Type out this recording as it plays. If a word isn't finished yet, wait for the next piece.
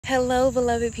Hello,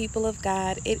 beloved people of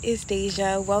God. It is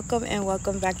Deja. Welcome and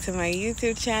welcome back to my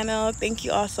YouTube channel. Thank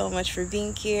you all so much for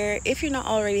being here. If you're not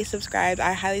already subscribed,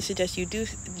 I highly suggest you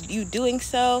doing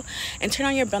so, and turn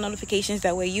on your bell notifications.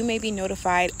 That way you may be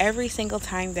notified every single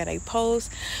time that I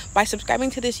post. By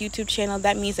subscribing to this YouTube channel,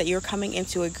 that means that you're coming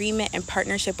into agreement and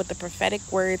partnership with the prophetic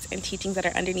words and teachings that are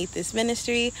underneath this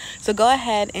ministry. So go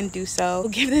ahead and do so.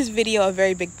 Give this video a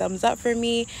very big thumbs up for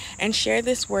me and share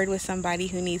this word with somebody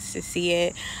who needs to see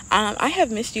it. I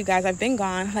have missed you guys. I've been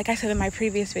gone. Like I said in my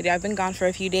previous video, I've been gone for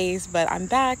a few days, but I'm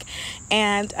back,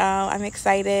 and I'm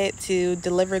excited to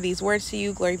deliver these words to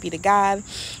you. Glory be to God.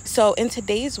 So in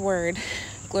today's word,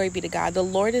 glory be to God, the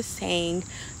Lord is saying,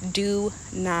 do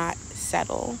not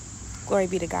settle. Glory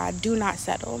be to God. Do not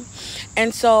settle.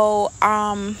 And so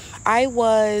I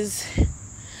was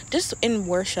just in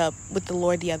worship with the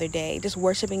Lord the other day, just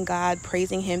worshiping God,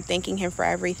 praising him, thanking him for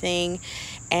everything.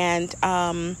 And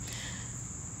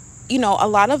you know, a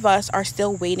lot of us are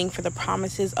still waiting for the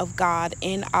promises of God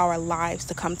in our lives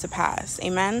to come to pass.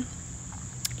 Amen.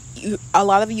 A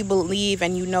lot of you believe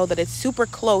and you know that it's super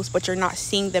close, but you're not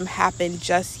seeing them happen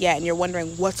just yet. And you're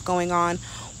wondering what's going on.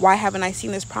 Why haven't I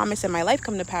seen this promise in my life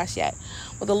come to pass yet?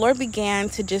 Well, the Lord began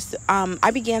to just,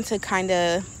 I began to kind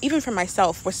of, even for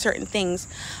myself with certain things,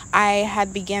 I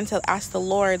had began to ask the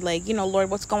Lord, like, you know,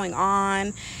 Lord, what's going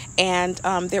on? And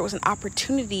there was an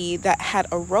opportunity that had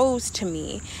arose to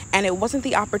me, and it wasn't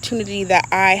the opportunity that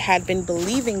I had been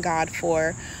believing God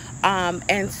for.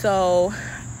 And so,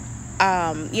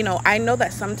 you know, I know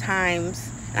that sometimes,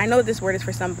 and I know this word is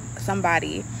for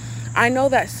somebody. I know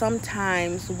that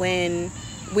sometimes when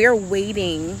we're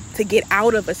waiting to get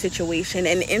out of a situation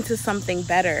and into something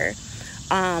better,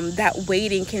 that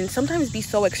waiting can sometimes be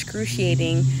so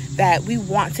excruciating that we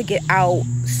want to get out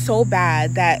so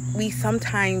bad that we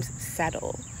sometimes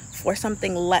settle for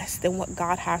something less than what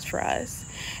God has for us.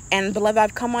 And beloved,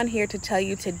 I've come on here to tell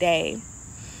you today,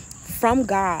 from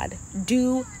God,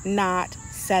 do not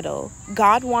settle.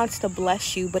 God wants to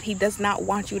bless you, but he does not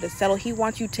want you to settle. He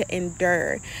wants you to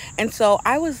endure. And so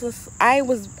I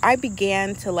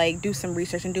began to like do some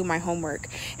research and do my homework,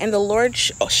 and the Lord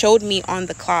showed me on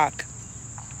the clock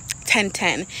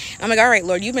 10:10. I'm like, all right,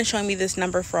 Lord, you've been showing me this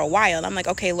number for a while. And I'm like,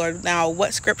 okay, Lord, now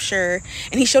what scripture?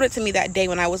 And he showed it to me that day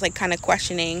when I was like kind of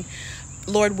questioning,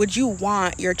 Lord, would you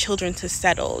want your children to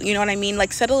settle? You know what I mean?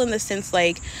 Like settle in the sense,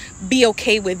 like be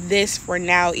okay with this for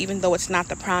now, even though it's not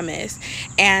the promise.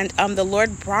 And the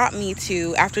Lord brought me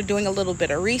to, after doing a little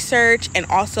bit of research and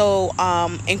also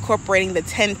incorporating the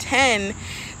 10:10,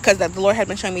 because the Lord had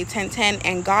been showing me 10:10,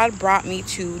 and God brought me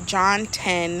to John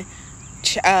chapter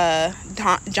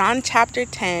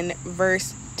 10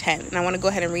 verse 10. And I want to go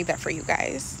ahead and read that for you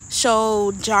guys.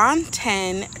 So John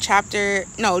chapter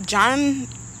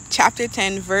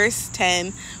 10 verse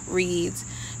 10 reads,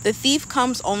 "The thief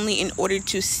comes only in order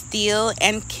to steal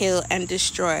and kill and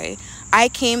destroy. I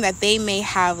came that they may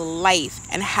have life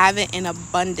and have it in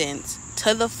abundance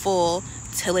to the full,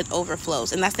 till it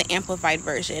overflows." And that's the amplified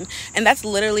version, and that's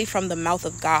literally from the mouth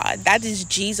of God. That is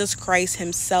Jesus Christ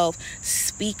himself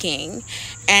speaking,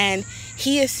 and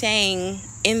he is saying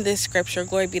in this scripture,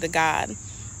 glory be to God,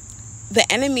 the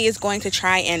enemy is going to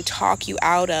try and talk you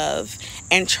out of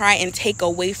and try and take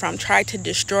away from, try to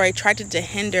destroy, try to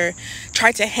hinder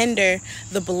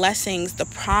the blessings, the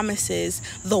promises,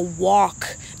 the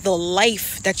walk, the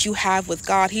life that you have with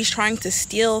God. He's trying to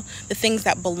steal the things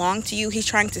that belong to you. He's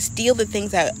trying to steal the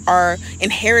things that are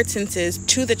inheritances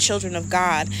to the children of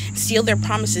God, steal their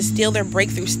promises, steal their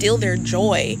breakthrough, steal their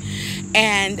joy.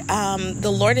 And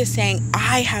the Lord is saying,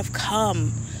 I have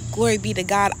come. Glory be to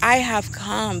God. I have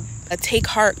come. Take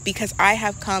heart, because I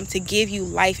have come to give you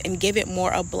life and give it more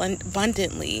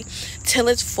abundantly till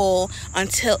it's full,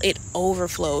 until it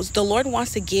overflows. The Lord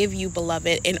wants to give you,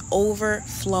 beloved, an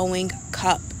overflowing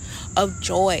cup of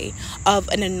joy, of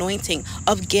an anointing,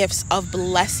 of gifts, of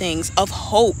blessings, of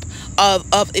hope, of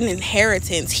an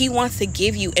inheritance. He wants to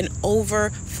give you an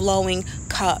overflowing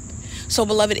cup. So,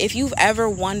 beloved, if you've ever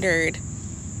wondered,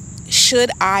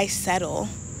 should I settle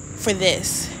for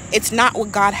this? It's not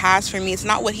what God has for me. It's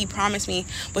not what he promised me.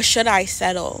 But should I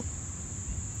settle?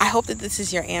 I hope that this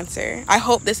is your answer. I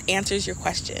hope this answers your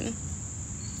question.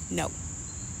 No.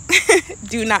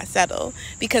 Do not settle,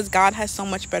 because God has so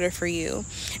much better for you,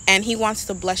 and he wants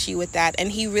to bless you with that.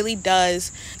 And he really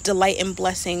does delight in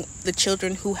blessing the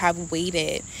children who have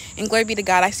waited. And glory be to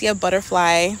God. I see a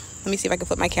butterfly. Let me see if I can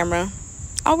flip my camera.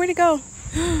 Oh, where'd it go?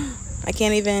 I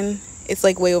can't even. It's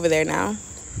like way over there now.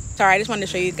 Sorry, I just wanted to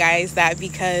show you guys that,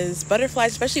 because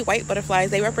butterflies, especially white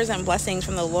butterflies, they represent blessings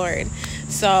from the Lord.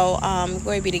 So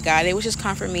glory be to God. It was just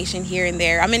confirmation here and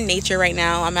there. I'm in nature right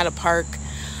now. I'm at a park.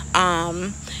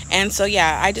 And so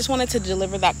yeah, I just wanted to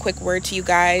deliver that quick word to you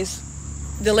guys,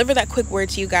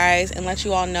 and let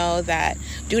you all know that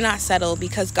do not settle,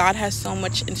 because God has so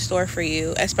much in store for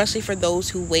you, especially for those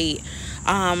who wait.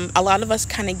 A lot of us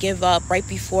kind of give up right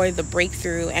before the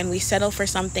breakthrough, and we settle for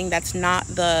something that's not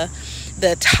the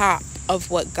top of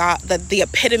what God, the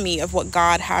epitome of what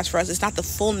God has for us. It's not the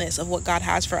fullness of what God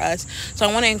has for us. So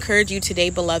I want to encourage you today,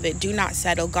 beloved, do not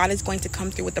settle. God is going to come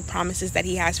through with the promises that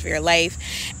he has for your life.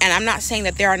 And I'm not saying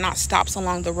that there are not stops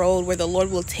along the road where the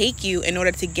Lord will take you in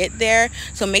order to get there.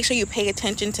 So make sure you pay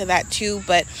attention to that too.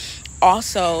 But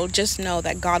also just know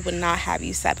that God would not have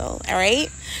you settle. All right.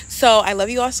 So I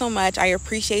love you all so much. I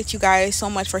appreciate you guys so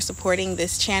much for supporting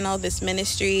this channel, this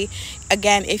ministry.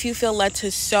 Again, if you feel led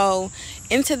to sow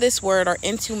into this word or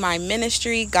into my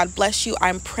ministry, God bless you.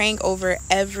 I'm praying over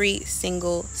every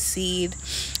single seed.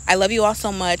 I love you all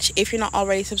so much. If you're not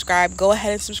already subscribed, go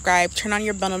ahead and subscribe. Turn on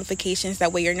your bell notifications.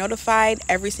 That way you're notified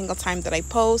every single time that I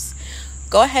post.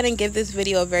 Go ahead and give this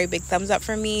video a very big thumbs up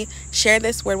for me. Share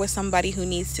this word with somebody who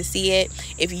needs to see it.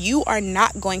 If you are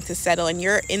not going to settle and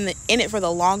you're in it for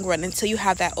the long run until you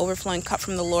have that overflowing cup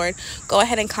from the Lord, go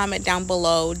ahead and comment down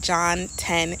below John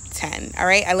 10:10. All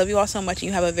right. I love you all so much, and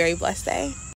you have a very blessed day.